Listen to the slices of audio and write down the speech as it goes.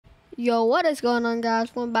Yo, what is going on, guys?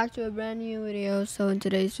 Welcome back to a brand new video. So in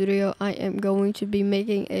today's video I am going to be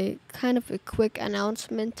making a kind of a quick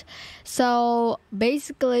announcement. So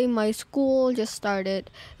basically my school just started.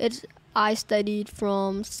 I studied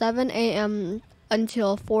from 7 a.m.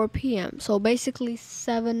 until 4 p.m. So basically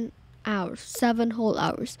 7 hours, 7 whole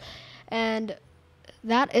hours. And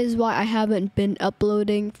that is why I haven't been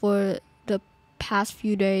uploading for the past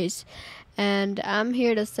few days. And I'm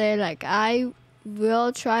here to say, like, I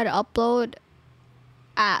will try to upload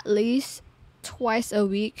at least twice a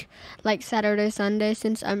week, like Saturday, Sunday,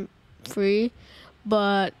 since I'm free.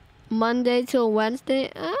 But Monday till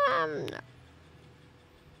Wednesday,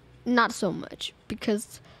 not so much,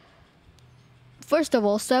 because first of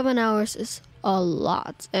all, 7 hours is a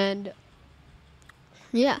lot. And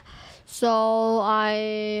yeah, so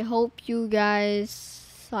I hope you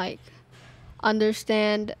guys like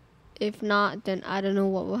understand. If not, then I don't know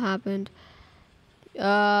what will happen.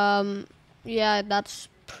 Yeah, that's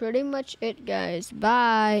pretty much it, guys.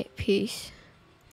 Bye. Peace.